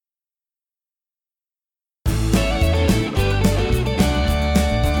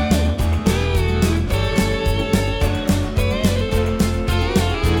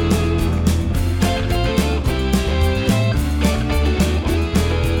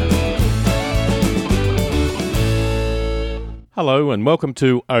Hello and welcome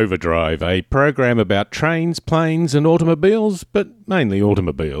to Overdrive, a program about trains, planes and automobiles, but mainly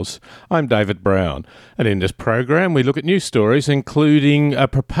automobiles. I'm David Brown, and in this program we look at news stories including a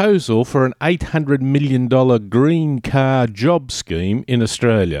proposal for an $800 million green car job scheme in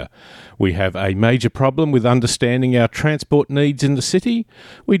Australia. We have a major problem with understanding our transport needs in the city.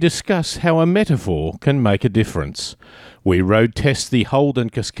 We discuss how a metaphor can make a difference. We road test the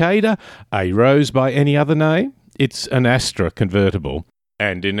Holden Cascada, a Rose by any other name. It's an Astra convertible.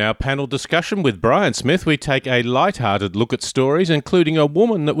 And in our panel discussion with Brian Smith, we take a light-hearted look at stories, including a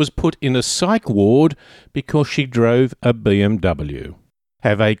woman that was put in a psych ward because she drove a BMW.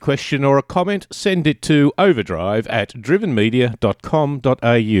 Have a question or a comment? Send it to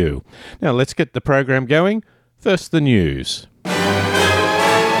overdrive@drivenmedia.com.au. Now let's get the program going. First, the news.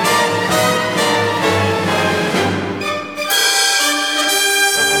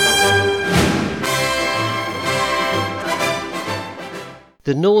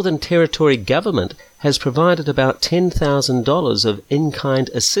 The Northern Territory government has provided about $10,000 of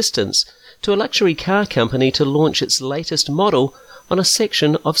in-kind assistance to a luxury car company to launch its latest model on a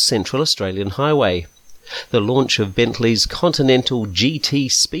section of Central Australian highway. The launch of Bentley's Continental GT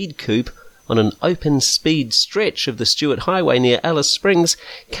Speed Coupe on an open-speed stretch of the Stuart Highway near Alice Springs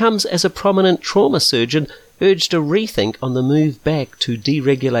comes as a prominent trauma surgeon urged a rethink on the move back to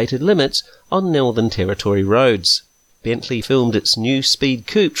deregulated limits on Northern Territory roads. Bentley filmed its new Speed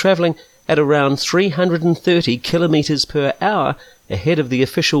Coupe travelling at around 330 kilometres per hour ahead of the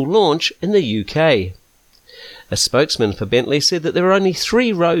official launch in the UK. A spokesman for Bentley said that there are only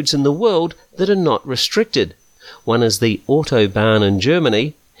 3 roads in the world that are not restricted. One is the Autobahn in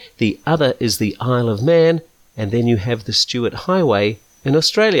Germany, the other is the Isle of Man, and then you have the Stuart Highway in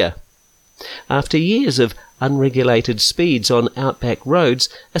Australia. After years of unregulated speeds on outback roads,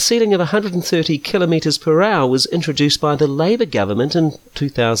 a ceiling of 130 kilometres per hour was introduced by the Labor government in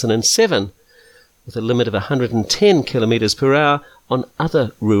 2007, with a limit of 110 kilometres per hour on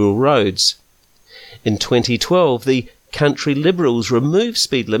other rural roads. In 2012, the Country Liberals removed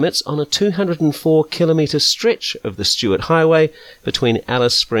speed limits on a 204-kilometre stretch of the Stuart Highway between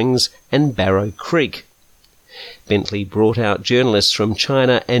Alice Springs and Barrow Creek. Bentley brought out journalists from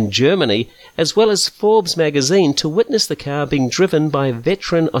China and Germany, as well as Forbes magazine, to witness the car being driven by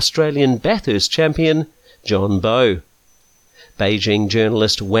veteran Australian Bathurst champion John Bowe. Beijing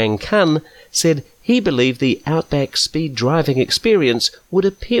journalist Wang Kun said he believed the outback speed driving experience would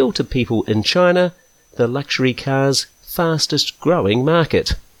appeal to people in China, the luxury car's fastest growing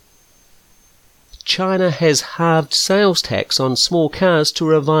market. China has halved sales tax on small cars to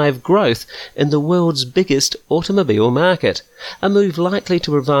revive growth in the world's biggest automobile market, a move likely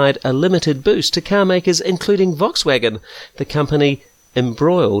to provide a limited boost to car makers including Volkswagen, the company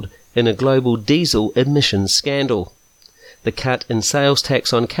embroiled in a global diesel emissions scandal. The cut in sales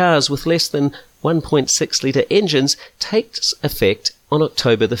tax on cars with less than 1.6-litre engines takes effect on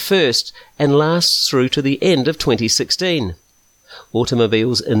October the 1st and lasts through to the end of 2016.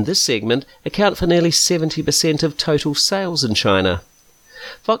 Automobiles in this segment account for nearly 70% of total sales in China.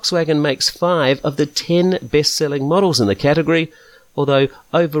 Volkswagen makes 5 of the 10 best-selling models in the category, although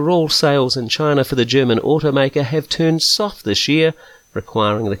overall sales in China for the German automaker have turned soft this year,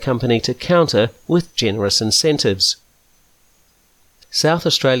 requiring the company to counter with generous incentives. South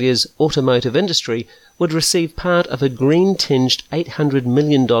Australia's automotive industry would receive part of a green-tinged $800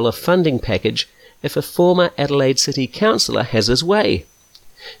 million funding package if a former Adelaide City councillor has his way.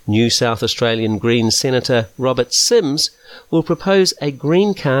 New South Australian Greens Senator Robert Sims will propose a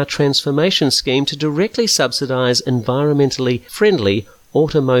green car transformation scheme to directly subsidise environmentally friendly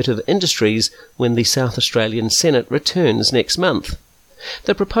automotive industries when the South Australian Senate returns next month.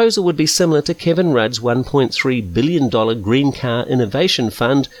 The proposal would be similar to Kevin Rudd's $1.3 billion Green Car Innovation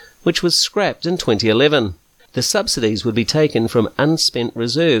Fund, which was scrapped in 2011. The subsidies would be taken from unspent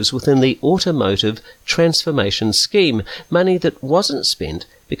reserves within the Automotive Transformation Scheme, money that wasn't spent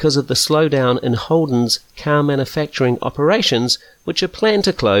because of the slowdown in Holden's car manufacturing operations, which are planned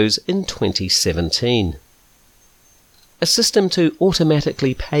to close in 2017. A system to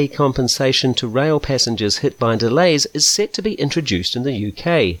automatically pay compensation to rail passengers hit by delays is set to be introduced in the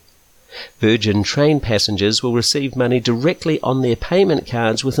UK. Virgin train passengers will receive money directly on their payment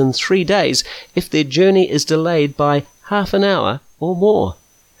cards within 3 days if their journey is delayed by half an hour or more.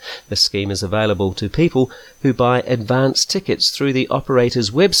 The scheme is available to people who buy advance tickets through the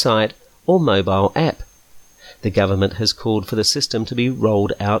operator's website or mobile app. The government has called for the system to be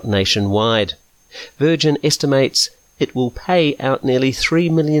rolled out nationwide. Virgin estimates it will pay out nearly £3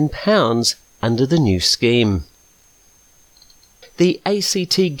 million under the new scheme. The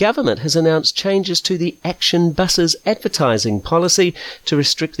ACT government has announced changes to the Action Buses advertising policy to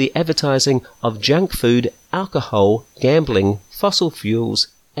restrict the advertising of junk food, alcohol, gambling, fossil fuels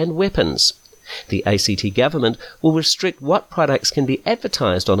and weapons. The ACT government will restrict what products can be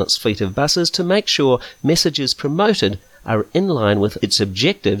advertised on its fleet of buses to make sure messages promoted are in line with its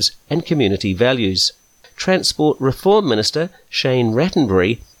objectives and community values. Transport Reform Minister Shane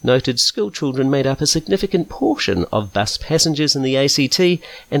Rattenbury noted school children made up a significant portion of bus passengers in the ACT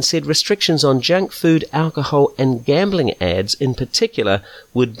and said restrictions on junk food, alcohol and gambling ads in particular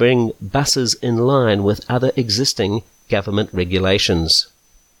would bring buses in line with other existing government regulations.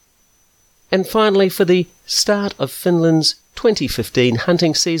 And finally, for the start of Finland's 2015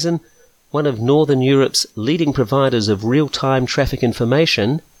 hunting season, one of Northern Europe's leading providers of real-time traffic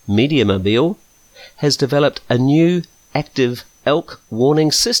information, Mediamobile, has developed a new active elk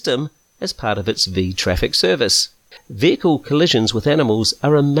warning system as part of its V-traffic service. Vehicle collisions with animals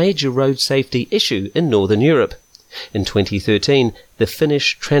are a major road safety issue in Northern Europe. In 2013, the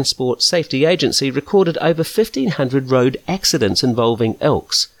Finnish Transport Safety Agency recorded over 1,500 road accidents involving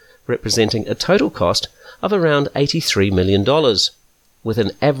elks, representing a total cost of around $83 million. With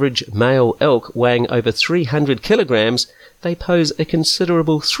an average male elk weighing over 300 kilograms, they pose a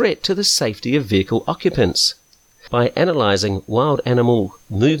considerable threat to the safety of vehicle occupants. By analysing wild animal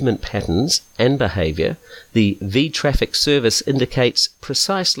movement patterns and behaviour, the V-traffic service indicates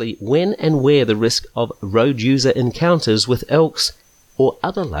precisely when and where the risk of road user encounters with elks or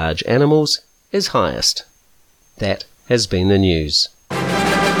other large animals is highest. That has been the news.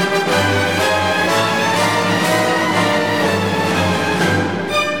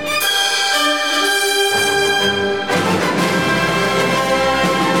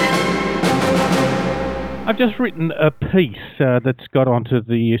 I've just written a piece that's got onto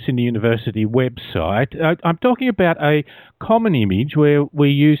the Sydney University website. I'm talking about a common image where we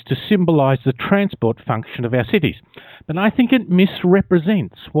use to symbolise the transport function of our cities. But I think it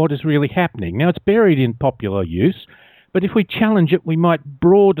misrepresents what is really happening. Now, it's buried in popular use, but if we challenge it, we might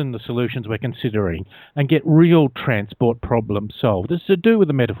broaden the solutions we're considering and get real transport problems solved. It's to do with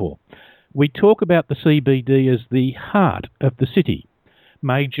the metaphor. We talk about the CBD as the heart of the city.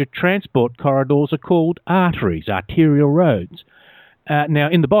 Major transport corridors are called arteries, arterial roads. Now,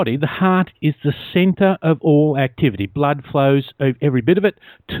 in the body, the heart is the centre of all activity. Blood flows, every bit of it,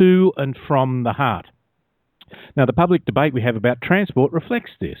 to and from the heart. Now, the public debate we have about transport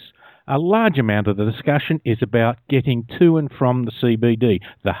reflects this. A large amount of the discussion is about getting to and from the CBD,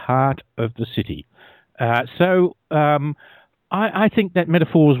 the heart of the city. I think that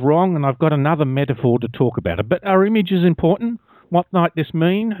metaphor is wrong, and I've got another metaphor to talk about it. But our image is important. What might this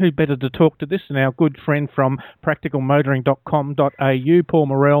mean? Who better to talk to this than our good friend from practicalmotoring.com.au, Paul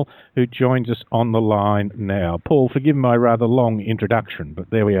Morell, who joins us on the line now. Paul, forgive my rather long introduction, but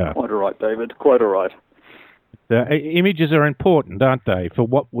there we are. Quite all right, David, quite all right. Images are important, aren't they, for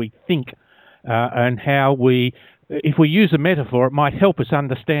what we think and how we... If we use a metaphor, it might help us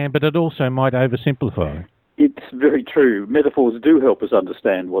understand, but it also might oversimplify. It's very true. Metaphors do help us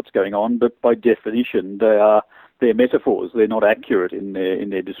understand what's going on, but by definition, they're metaphors. They're not accurate in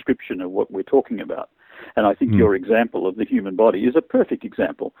their description of what we're talking about. And I think your example of the human body is a perfect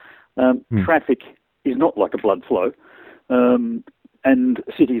example. Traffic is not like a blood flow, and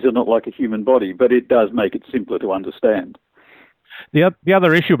cities are not like a human body, but it does make it simpler to understand. The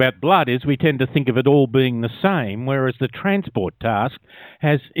other issue about blood is we tend to think of it all being the same, whereas the transport task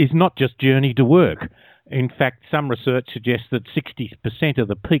is not just journey to work. In fact, some research suggests that 60% of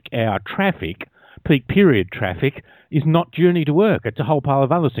the peak period traffic is not journey to work. It's a whole pile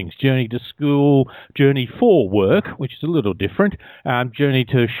of other things. Journey to school, journey for work, which is a little different, journey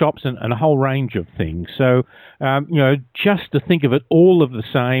to shops and a whole range of things. So, just to think of it all of the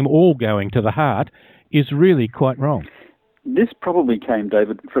same, all going to the heart, is really quite wrong. This probably came,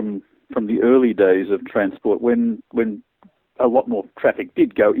 David, from the early days of transport when a lot more traffic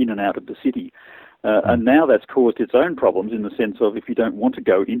did go in and out of the city. And now that's caused its own problems in the sense of if you don't want to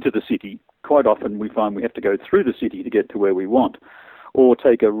go into the city, quite often we find we have to go through the city to get to where we want, or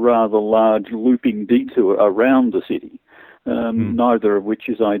take a rather large looping detour around the city, neither of which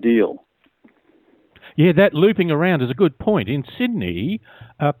is ideal. Yeah, that looping around is a good point. In Sydney,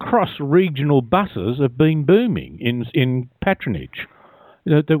 cross-regional buses have been booming in patronage.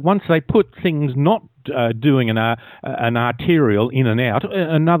 Once they put things not doing an arterial in and out,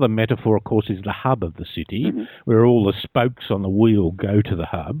 another metaphor, of course, is the hub of the city, where all the spokes on the wheel go to the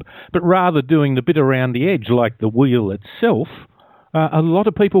hub, but rather doing the bit around the edge, like the wheel itself, a lot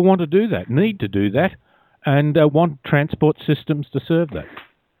of people want to do that, need to do that, and want transport systems to serve that.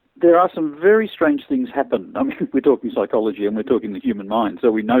 there are some very strange things happen. I mean, we're talking psychology and we're talking the human mind,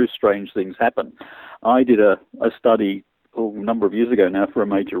 so we know strange things happen. I did a study a number of years ago now for a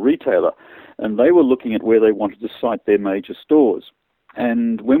major retailer, and they were looking at where they wanted to site their major stores.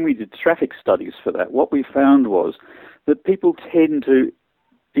 And when we did traffic studies for that, what we found was that people tend to,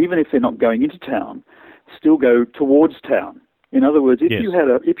 even if they're not going into town, still go towards town. In other words, if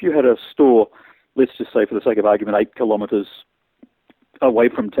you had a store, let's just say for the sake of argument, 8 kilometres away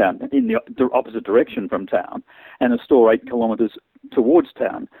from town, in the opposite direction from town, and a store 8 kilometres towards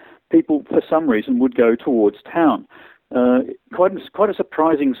town, people for some reason would go towards town. Quite a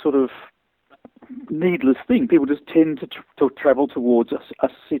surprising sort of needless thing. People just tend to travel towards as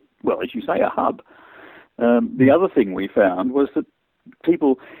you say, a hub. The other thing we found was that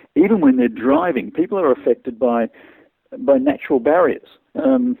people, even when they're driving, people are affected by natural barriers.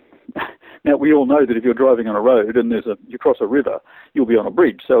 Now, we all know that if you're driving on a road and you cross a river, you'll be on a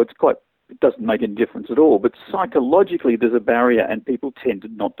bridge, so it doesn't make any difference at all. But psychologically, there's a barrier, and people tend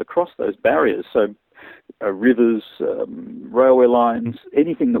not to cross those barriers. So rivers, railway lines,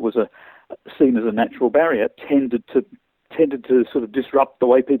 anything that was seen as a natural barrier tended to sort of disrupt the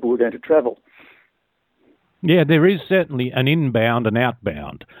way people were going to travel. Yeah, there is certainly an inbound and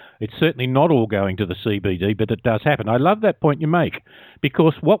outbound. It's certainly not all going to the CBD, but it does happen. I love that point you make,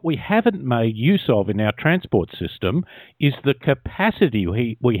 because what we haven't made use of in our transport system is the capacity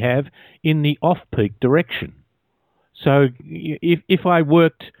we have in the off-peak direction. So if I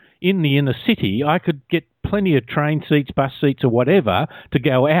worked in the inner city, I could get plenty of train seats, bus seats or whatever to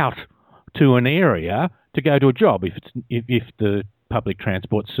go out to an area to go to a job if the public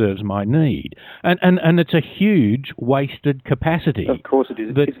transport serves my need. And it's a huge wasted capacity. Of course it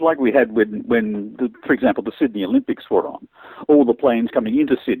is. It's like we had when for example, the Sydney Olympics were on. All the planes coming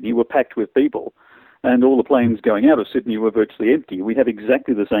into Sydney were packed with people, and all the planes going out of Sydney were virtually empty. We have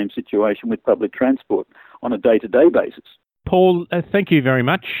exactly the same situation with public transport on a day-to-day basis. Paul, thank you very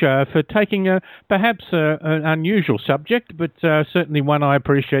much for taking perhaps an unusual subject, but certainly one I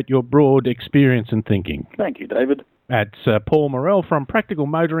appreciate your broad experience and thinking. Thank you, David. That's Paul Morrell from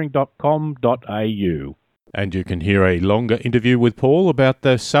practicalmotoring.com.au. And you can hear a longer interview with Paul about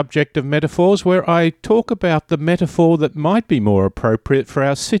the subject of metaphors, where I talk about the metaphor that might be more appropriate for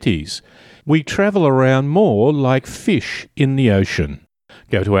our cities. We travel around more like fish in the ocean.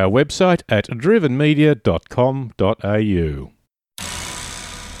 Go to our website at drivenmedia.com.au.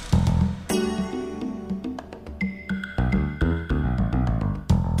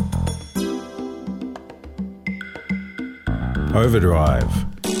 Overdrive.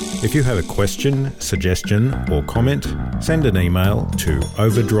 If you have a question, suggestion or comment, send an email to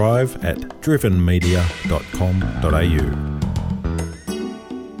overdrive@drivenmedia.com.au.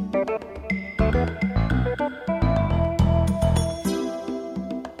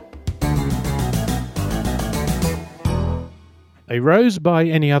 A rose by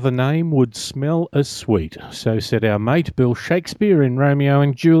any other name would smell as sweet, so said our mate Bill Shakespeare in Romeo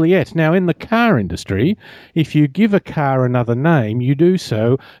and Juliet. Now, in the car industry, if you give a car another name, you do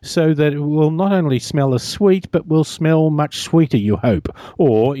so that it will not only smell as sweet, but will smell much sweeter, you hope.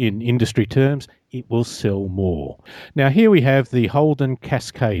 Or, in industry terms, it will sell more. Now, here we have the Holden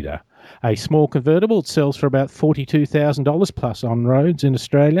Cascada. A small convertible. It sells for about $42,000 plus on roads in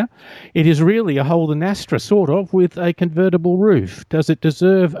Australia. It is really a Holden Astra, sort of, with a convertible roof. Does it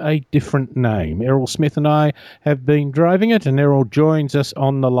deserve a different name? Errol Smith and I have been driving it, and Errol joins us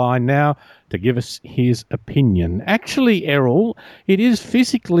on the line now to give us his opinion. Actually, Errol, it is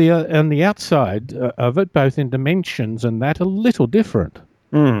physically on the outside of it, both in dimensions and that, a little different.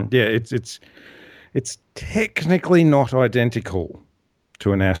 Yeah, it's technically not identical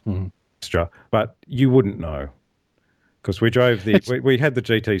to an Astra, but you wouldn't know, because we drove we had the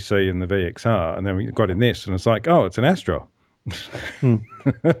GTC and the VXR, and then we got in this, and it's like, oh, it's an Astra.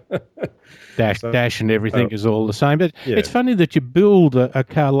 Dash and everything is all the same. But It's funny that you build a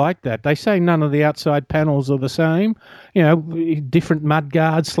car like that. They say none of the outside panels are the same. You know, different mud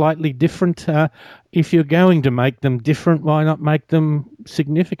guards, slightly different. If you're going to make them different, why not make them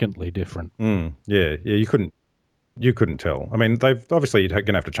significantly different? Yeah, you couldn't tell. I mean, you're going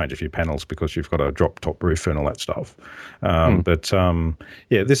to have to change a few panels because you've got a drop top roof and all that stuff. But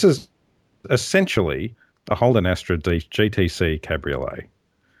this is essentially a Holden Astra GTC Cabriolet.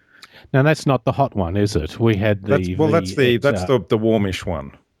 Now, that's not the hot one, is it? We had that's the warmish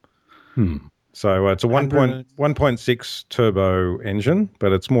one. So it's a 1.6 turbo engine,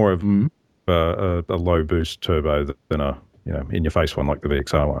 but it's more of a low boost turbo than a in your face one like the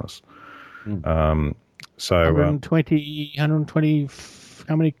VXR was. So 120,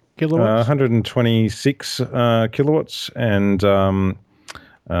 how many kilowatts? 126 kilowatts, and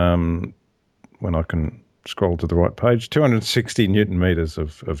when I can scroll to the right page, 260 Newton meters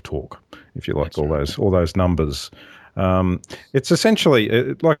of torque, if you like. That's all those numbers. It's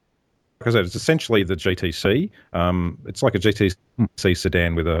essentially like I said, it's essentially the GTC. It's like a GTC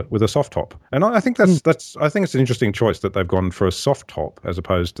sedan with a soft top, and I think that's I think it's an interesting choice that they've gone for a soft top as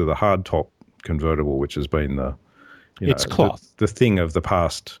opposed to the hard top convertible, which has been the thing of the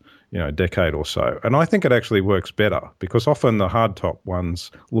past decade or so. And I think it actually works better because often the hard top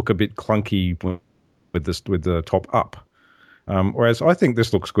ones look a bit clunky with the top up, whereas I think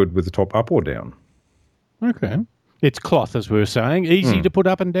this looks good with the top up or down. Okay, it's cloth, as we were saying, easy to put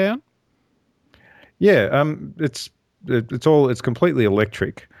up and down. Yeah, it's completely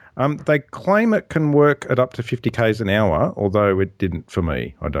electric. They claim it can work at up to 50 k's an hour, although it didn't for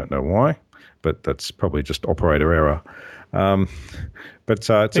me. I don't know why, but that's probably just operator error. But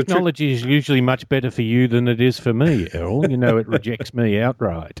technology is usually much better for you than it is for me, Errol. It rejects me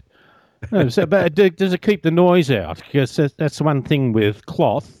outright. No, but does it keep the noise out? Because that's one thing with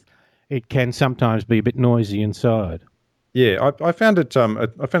cloth; it can sometimes be a bit noisy inside. Yeah, I found it. I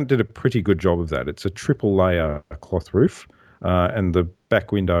found it did a pretty good job of that. It's a triple layer cloth roof, and the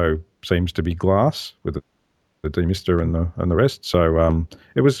back window seems to be glass with the demister and the rest. So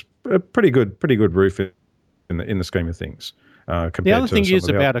it was a pretty good roof in the scheme of things. The other thing is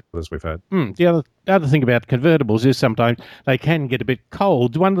about others we've had. The other thing about convertibles is sometimes they can get a bit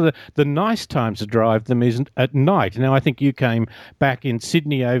cold. One of the nice times to drive them is at night. Now, I think you came back in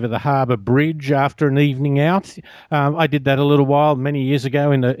Sydney over the Harbour Bridge after an evening out. I did that a little while, many years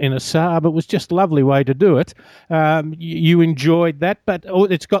ago in a Saab. It was just a lovely way to do it. You enjoyed that, but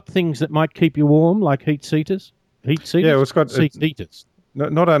it's got things that might keep you warm, like heat seaters. Yeah, it's got seat heaters.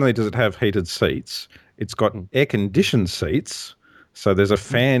 Not only does it have heated seats, it's got air-conditioned seats, so there's a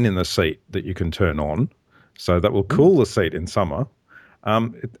fan in the seat that you can turn on, so that will cool the seat in summer.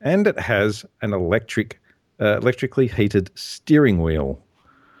 And it has an electrically heated steering wheel.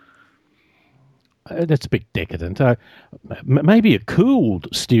 That's a bit decadent. Maybe a cooled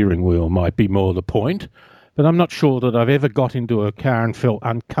steering wheel might be more the point, but I'm not sure that I've ever got into a car and felt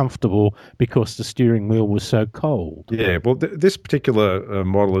uncomfortable because the steering wheel was so cold. Yeah, well, this particular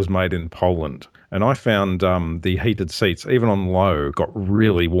model is made in Poland, and I found the heated seats, even on low, got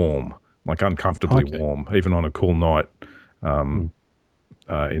really warm, like uncomfortably warm, even on a cool night in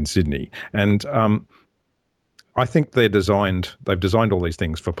Sydney. And I think they've designed all these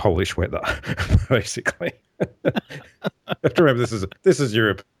things for Polish weather, basically. You have to remember this is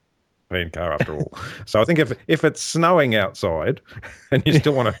Europe. Car after all. So I think if it's snowing outside and you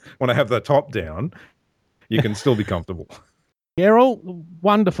still want to have the top down, you can still be comfortable. Errol,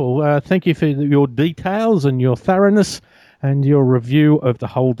 wonderful. Thank you for your details and your thoroughness and your review of the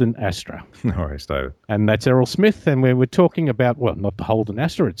Holden Astra. No worries, David. And that's Errol Smith, and we're talking about, well, not the Holden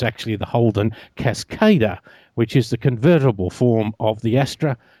Astra, it's actually the Holden Cascada, which is the convertible form of the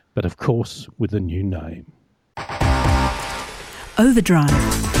Astra, but of course with a new name.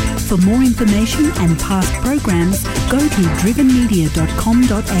 Overdrive. For more information and past programs, go to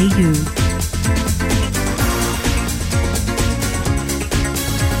drivenmedia.com.au.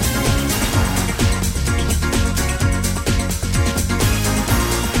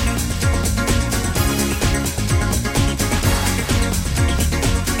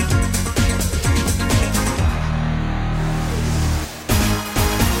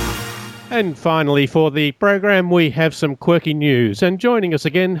 And finally, for the program, we have some quirky news. And joining us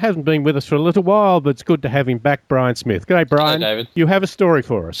again, hasn't been with us for a little while, but it's good to have him back, Brian Smith. G'day, Brian. Hello, David. You have a story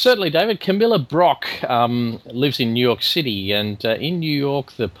for us. Certainly, David. Camilla Brock lives in New York City, and in New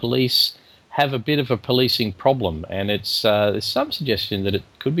York, the police have a bit of a policing problem, and there's some suggestion that it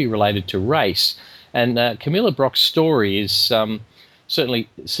could be related to race. And Camilla Brock's story is certainly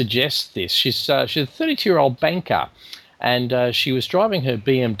suggests this. She's a 32-year-old banker. And she was driving her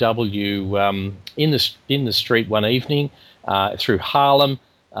BMW in the street one evening through Harlem,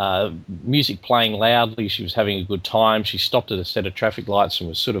 music playing loudly. She was having a good time. She stopped at a set of traffic lights and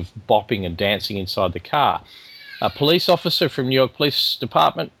was sort of bopping and dancing inside the car. A police officer from New York Police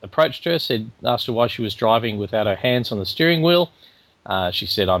Department approached her, asked her why she was driving without her hands on the steering wheel. She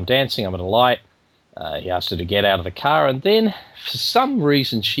said, "I'm dancing, I'm at a light." He asked her to get out of the car, and then for some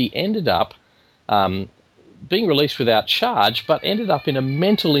reason she ended up being released without charge, but ended up in a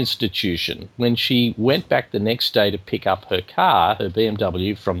mental institution when she went back the next day to pick up her car, her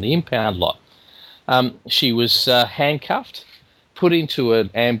BMW, from the impound lot. She was handcuffed, put into an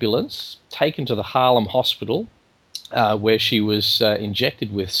ambulance, taken to the Harlem hospital, where she was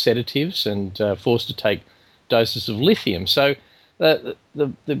injected with sedatives and forced to take doses of lithium. So The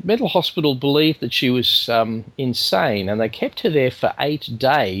mental hospital believed that she was insane, and they kept her there for 8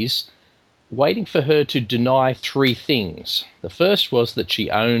 days, waiting for her to deny 3 things. The first was that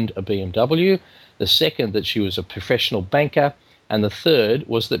she owned a BMW, the second that she was a professional banker, and the third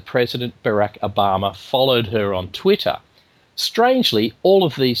was that President Barack Obama followed her on Twitter. Strangely, all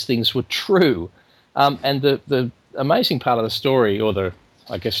of these things were true. And the amazing part of the story, or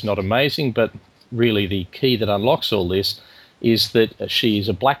I guess not amazing, but really the key that unlocks all this, is that she is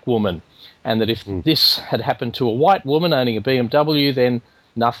a black woman, and that if this had happened to a white woman owning a BMW, then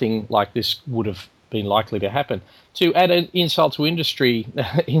nothing like this would have been likely to happen. To add an insult to injury,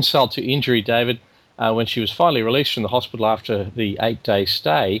 David, when she was finally released from the hospital after the 8-day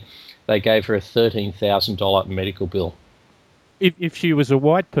stay, they gave her a $13,000 medical bill. If she was a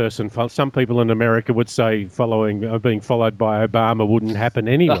white person, some people in America would say being followed by Obama wouldn't happen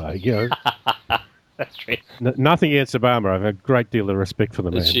anyway. You know. That's true. Nothing against Obama. I have a great deal of respect for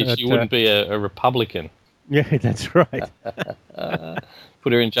the man. She wouldn't be a Republican. Yeah, that's right.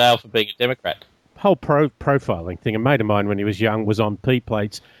 Put her in jail for being a Democrat. Whole profiling thing. A mate of mine when he was young was on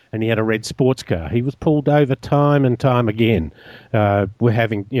P-plates and he had a red sports car. He was pulled over time and time again. We're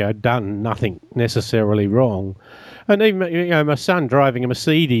having done nothing necessarily wrong. And even my son driving a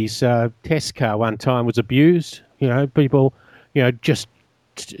Mercedes test car one time was abused. People just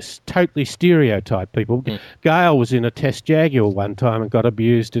totally stereotype people. Gail was in a test Jaguar one time and got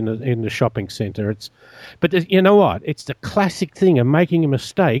abused in the shopping centre. But you know what? It's the classic thing of making a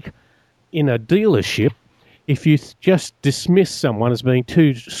mistake in a dealership. If you just dismiss someone as being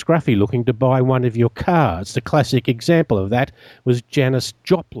too scruffy looking to buy one of your cars, the classic example of that was Janis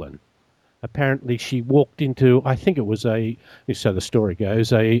Joplin. Apparently she walked into, I think it was so the story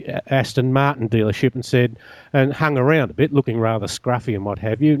goes, a Aston Martin dealership and hung around a bit, looking rather scruffy and what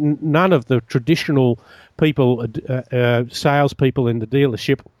have you. None of the traditional people, salespeople in the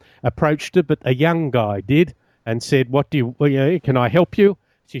dealership approached her, but a young guy did and said, can I help you?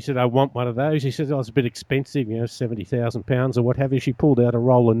 She said, I want one of those. He said, it's a bit expensive, £70,000 or what have you. She pulled out a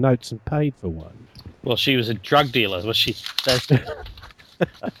roll of notes and paid for one. Well, she was a drug dealer, was she?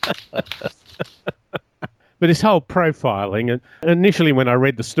 But this whole profiling, and initially when I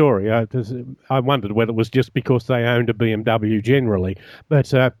read the story, I wondered whether it was just because they owned a BMW generally. But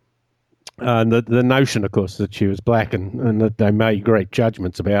the notion, of course, that she was black and that they made great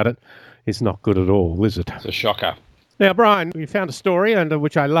judgments about it is not good at all, is it? It's a shocker. Now, Brian, we found a story,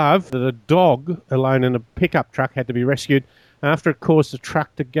 which I love, that a dog alone in a pickup truck had to be rescued after it caused the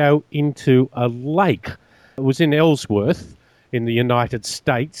truck to go into a lake. It was in Ellsworth in the United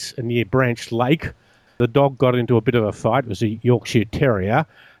States, near Branch Lake. The dog got into a bit of a fight. It was a Yorkshire Terrier.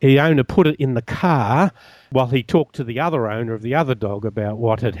 The owner put it in the car while he talked to the other owner of the other dog about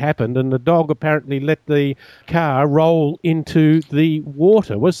what had happened, and the dog apparently let the car roll into the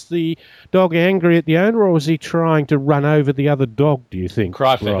water. Was the dog angry at the owner, or was he trying to run over the other dog, do you think?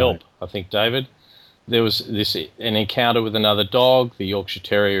 Cry for help, I think, David. There was an encounter with another dog. The Yorkshire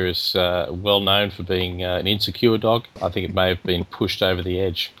Terrier is well known for being an insecure dog. I think it may have been pushed over the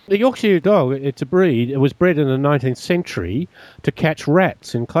edge. The Yorkshire dog, it's a breed. It was bred in the 19th century to catch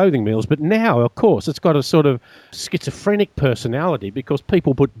rats in clothing mills. But now, of course, it's got a sort of schizophrenic personality because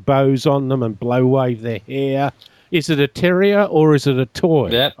people put bows on them and blow away their hair. Is it a terrier or is it a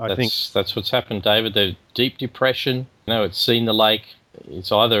toy? Yeah, that's what's happened, David. They're deep depression. It's seen the lake.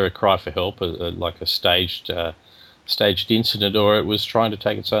 It's either a cry for help, like a staged incident, or it was trying to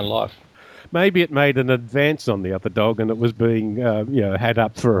take its own life. Maybe it made an advance on the other dog and it was being had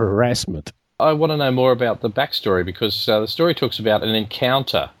up for harassment. I want to know more about the backstory because the story talks about an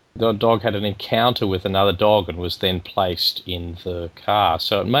encounter. The dog had an encounter with another dog and was then placed in the car.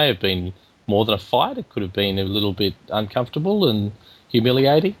 So it may have been more than a fight. It could have been a little bit uncomfortable and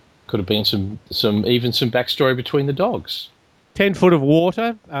humiliating. Could have been some backstory between the dogs. 10 foot of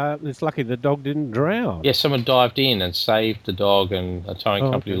water. It's lucky the dog didn't drown. Yes, someone dived in and saved the dog, and a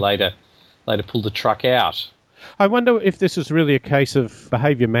towing company later pulled the truck out. I wonder if this is really a case of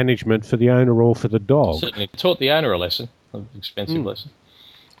behaviour management for the owner or for the dog. Certainly taught the owner a lesson, an expensive lesson.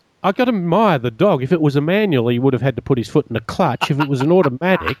 I got to admire the dog. If it was a manual, he would have had to put his foot in the clutch. If it was an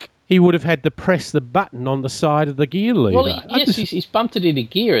automatic, he would have had to press the button on the side of the gear lever. Well, he's bumped it into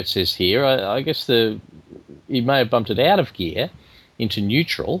gear, it says here. I guess he may have bumped it out of gear into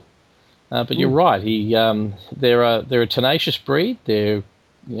neutral, but you're right. They're a tenacious breed. They're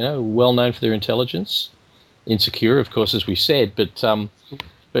well known for their intelligence, insecure, of course, as we said. But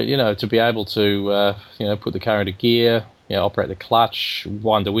to be able to put the car into gear, operate the clutch,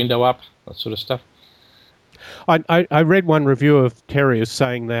 wind the window up, that sort of stuff. I read one review of terriers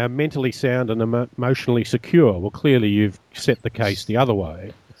saying they are mentally sound and emotionally secure. Well, clearly you've set the case the other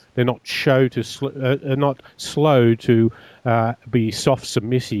way. They're not not slow to be soft,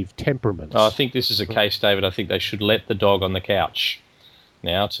 submissive temperaments. I think this is a case, David. I think they should let the dog on the couch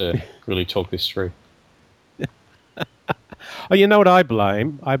now to really talk this through. Oh, you know what I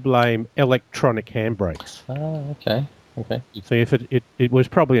blame? I blame electronic handbrakes. Oh, okay. See, if it was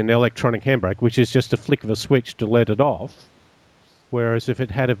probably an electronic handbrake, which is just a flick of a switch to let it off, whereas if it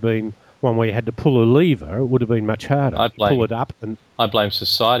had have been one where you had to pull a lever, it would have been much harder. Pull it up. I blame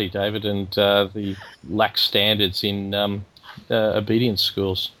society, David, and the lax standards in obedience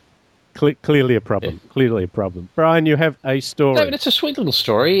schools. Clearly a problem. Yeah. Clearly a problem. Brian, you have a story. David, it's a sweet little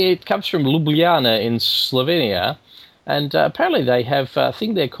story. It comes from Ljubljana in Slovenia. And apparently they have a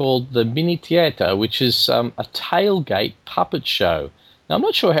thing they're called the Mini Theatre, which is a tailgate puppet show. Now, I'm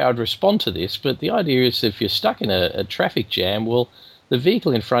not sure how I'd respond to this, but the idea is if you're stuck in a traffic jam, well, the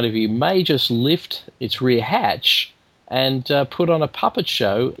vehicle in front of you may just lift its rear hatch and put on a puppet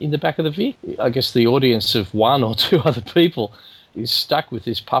show in the back of the vehicle. I guess the audience of one or two other people is stuck with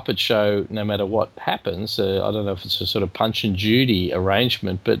this puppet show no matter what happens. I don't know if it's a sort of Punch and Judy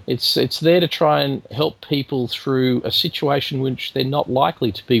arrangement, but it's there to try and help people through a situation which they're not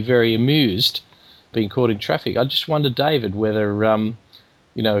likely to be very amused being caught in traffic. I just wonder, David, whether,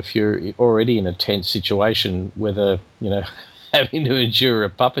 if you're already in a tense situation, whether, having to endure a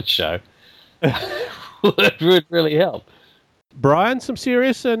puppet show would really help. Brian, some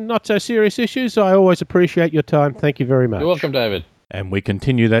serious and not so serious issues. I always appreciate your time. Thank you very much. You're welcome, David. And we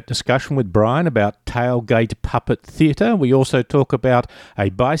continue that discussion with Brian about tailgate puppet theatre. We also talk about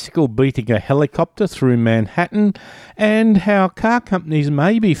a bicycle beating a helicopter through Manhattan and how car companies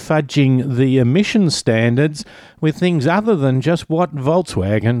may be fudging the emission standards with things other than just what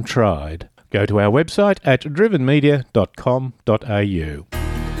Volkswagen tried. Go to our website at drivenmedia.com.au.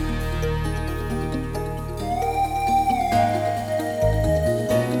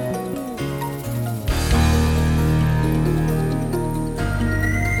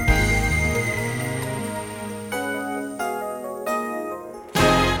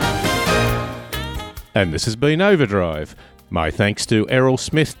 And this has been Overdrive. My thanks to Errol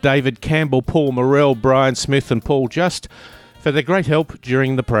Smith, David Campbell, Paul Morrell, Brian Smith and Paul Just for their great help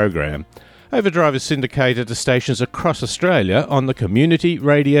during the program. Overdrive is syndicated to stations across Australia on the Community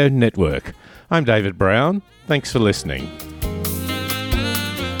Radio Network. I'm David Brown. Thanks for listening.